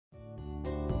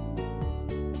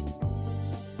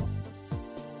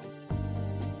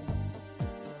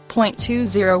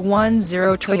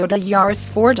5.2010 Toyota Yaris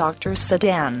 4-Doctor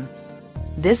Sedan.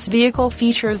 This vehicle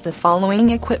features the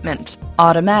following equipment: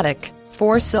 automatic,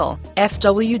 4-sill,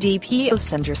 FWD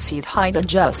center seat height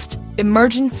adjust,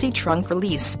 emergency trunk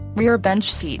release, rear bench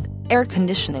seat, air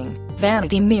conditioning,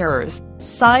 vanity mirrors,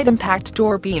 side impact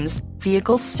door beams,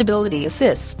 vehicle stability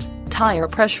assist, tire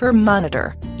pressure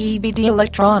monitor, EBD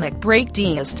electronic brake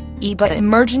assist, EBA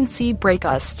emergency brake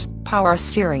assist, power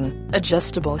steering,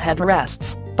 adjustable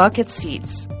headrests, bucket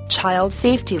seats, child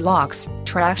safety locks,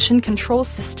 traction control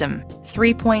system,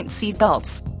 3-point seat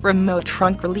belts, remote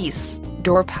trunk release,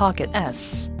 door pocket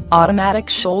automatic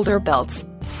shoulder belts,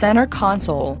 center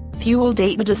console, fuel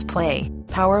data display,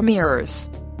 power mirrors,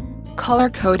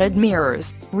 color-coded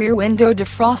mirrors, rear window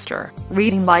defroster,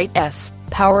 reading light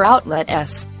power outlet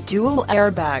dual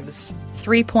airbags,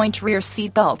 3-point rear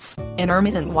seat belts,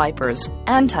 intermittent wipers,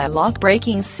 anti-lock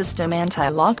braking system,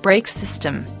 anti-lock brake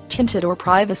system, tinted or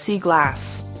privacy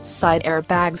glass, side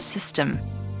airbag system,